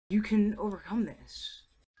You can overcome this.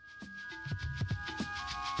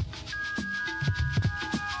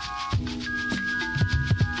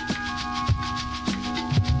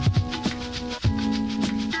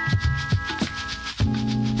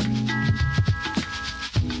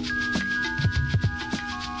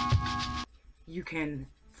 You can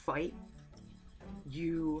fight.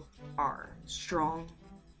 You are strong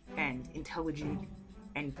and intelligent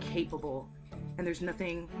and capable, and there's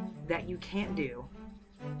nothing that you can't do,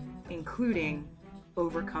 including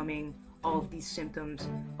overcoming all of these symptoms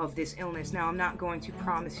of this illness. Now, I'm not going to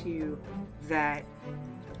promise you that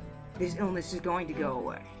this illness is going to go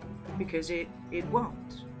away, because it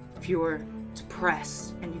won't. If you're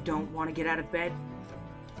depressed and you don't want to get out of bed,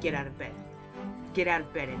 get out of bed. Get out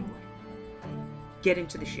of bed anyway. Get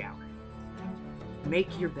into the shower.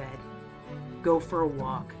 Make your bed. Go for a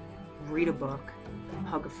walk. Read a book.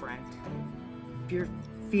 Hug a friend. If you're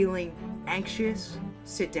feeling anxious,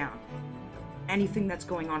 sit down. Anything that's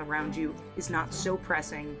going on around you is not so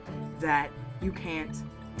pressing that you can't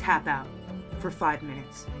tap out for 5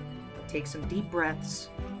 minutes. Take some deep breaths.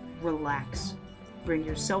 Relax. Bring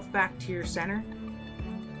yourself back to your center.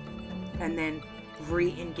 And then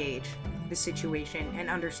re-engage the situation and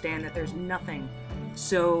understand that there's nothing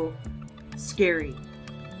so scary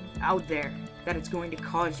out there that it's going to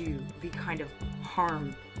cause you the kind of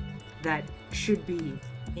harm that should be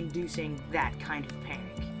inducing that kind of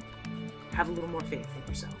panic. Have a little more faith in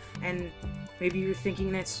yourself. And maybe you're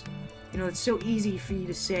thinking it's so easy for you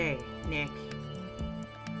to say, Nick.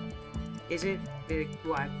 Is it?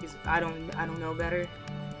 What? I don't know better.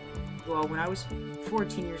 Well, when I was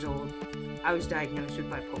 14 years old, I was diagnosed with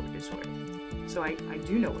bipolar disorder. So I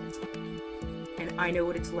do know what it's like. And I know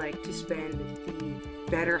what it's like to spend the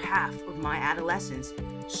better half of my adolescence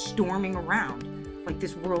storming around like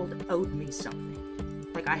this world owed me something.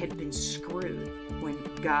 Like I had been screwed when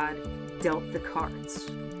God dealt the cards.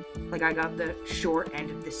 Like I got the short end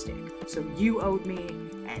of the stick. So you owed me,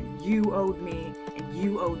 and you owed me, and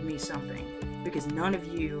you owed me something. Because none of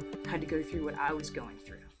you had to go through what I was going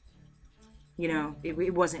through.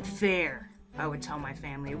 It wasn't fair, I would tell my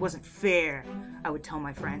family. It wasn't fair, I would tell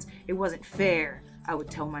my friends. It wasn't fair, I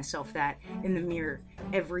would tell myself that in the mirror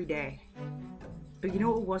every day. But you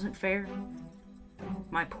know what wasn't fair?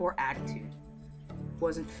 My poor attitude. It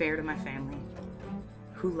wasn't fair to my family,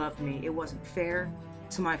 who loved me. It wasn't fair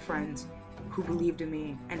to my friends, who believed in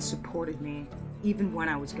me and supported me, even when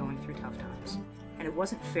I was going through tough times. And it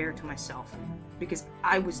wasn't fair to myself, because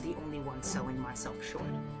I was the only one selling myself short.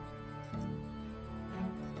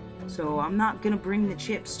 So I'm not gonna bring the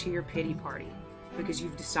chips to your pity party because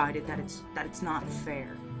you've decided that it's not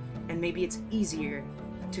fair. And maybe it's easier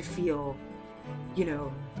to feel,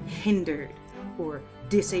 hindered or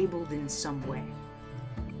disabled in some way.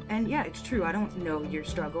 And yeah, it's true, I don't know your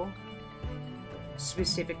struggle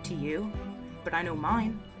specific to you, but I know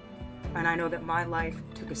mine. And I know that my life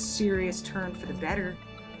took a serious turn for the better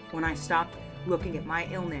when I stopped looking at my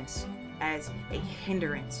illness as a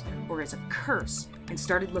hindrance or as a curse and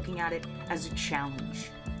started looking at it as a challenge.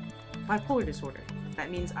 Bipolar disorder.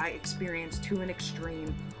 That means I experience to an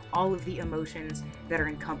extreme all of the emotions that are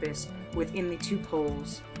encompassed within the two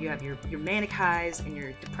poles. You have your manic highs and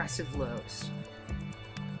your depressive lows.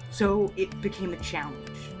 So it became a challenge.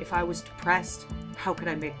 If I was depressed, how could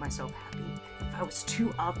I make myself happy? If I was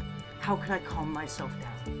too up, how could I calm myself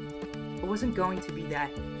down? I wasn't going to be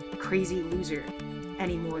that crazy loser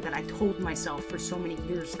anymore that I told myself for so many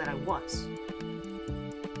years that I was.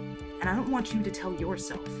 And I don't want you to tell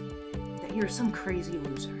yourself that you're some crazy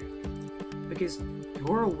loser, because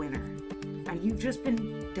you're a winner and you've just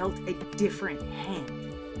been dealt a different hand.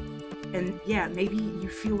 And yeah, maybe you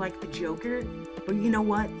feel like the Joker, but you know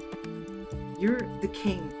what? You're the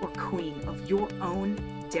king or queen of your own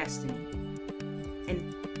destiny.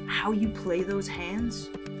 And how you play those hands,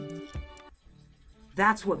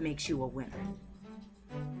 that's what makes you a winner.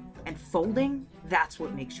 And folding, that's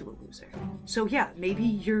what makes you a loser. So yeah, maybe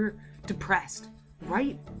you're depressed.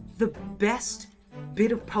 Write the best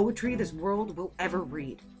bit of poetry this world will ever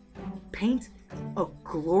read. Paint a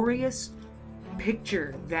glorious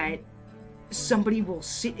picture that somebody will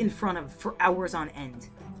sit in front of for hours on end.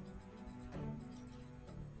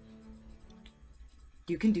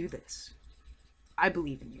 You can do this. I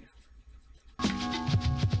believe in you.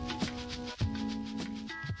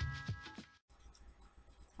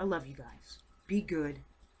 I love you guys. Be good.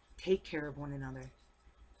 Take care of one another.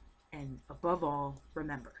 And above all,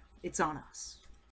 remember, it's on us.